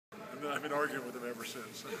I've been arguing with him ever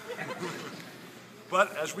since.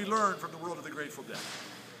 But as we learn from the world of the Grateful Dead,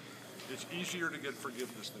 it's easier to get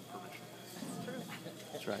forgiveness than permission.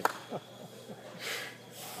 That's right.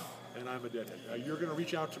 And I'm a deadhead. You're going to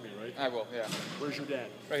reach out to me, right? I will, yeah. Where's your dad?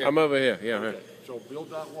 Right here. I'm over here. Yeah. Okay. Right. So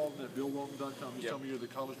bill.walton at billwalton.com. Just tell me you're the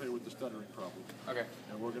college player with the stuttering problem. Okay.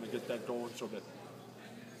 And we're going to get that going so that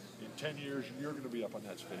in 10 years you're going to be up on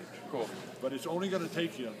that stage. Cool. But it's only going to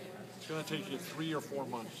take you, 3 or 4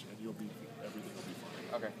 months, and everything will be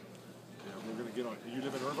fine. Okay. Yeah, we're going to get on. You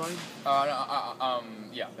live in Irvine?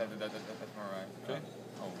 Yeah, that's more right. Okay.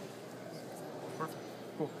 Oh. Perfect.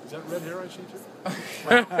 Cool. Is that red hair I see too?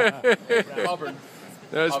 Auburn.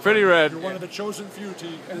 That's pretty red. You're one of the chosen few,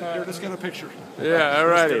 T. Here, let's get a picture. Yeah, all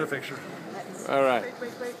righty. Let's get a picture. All right.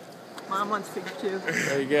 Wait. Mom wants a picture too.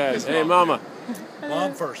 Very good. Hey, Mama.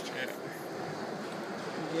 Mom first.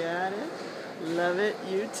 Got it. Love it.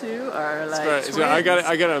 You two are like Right. So I got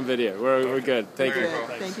it on video. We're good. Thank you. Good.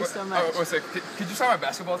 Thank you so much. Oh, could you sign my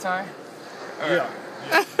basketball tie? Yeah.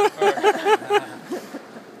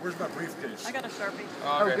 Where's my briefcase? I got a Sharpie.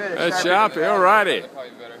 Oh, okay. good. That's Sharpie. All righty. Probably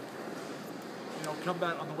better. Come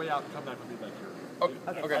back on the way out. Come back with me back here. Oh,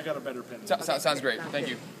 okay. I got a better pen. Sounds great. Thank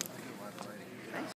you.